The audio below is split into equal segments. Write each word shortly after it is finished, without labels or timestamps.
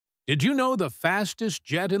Did you know the fastest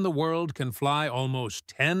jet in the world can fly almost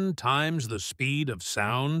 10 times the speed of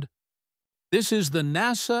sound? This is the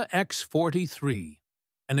NASA X-43,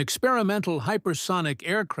 an experimental hypersonic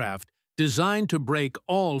aircraft designed to break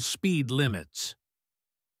all speed limits.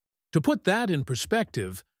 To put that in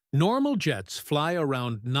perspective, normal jets fly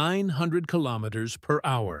around 900 kilometers per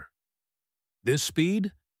hour. This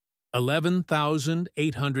speed,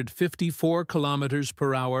 11,854 kilometers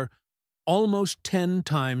per hour, almost 10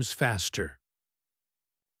 times faster.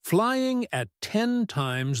 Flying at 10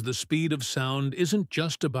 times the speed of sound isn't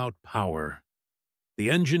just about power. The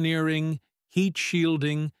engineering, heat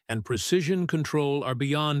shielding, and precision control are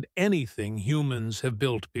beyond anything humans have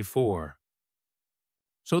built before.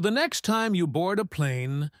 So the next time you board a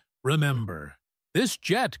plane, remember, this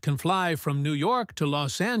jet can fly from New York to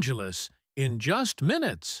Los Angeles in just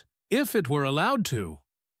minutes, if it were allowed to.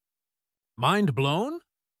 Mind blown?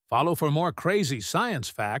 Follow for more crazy science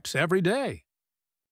facts every day.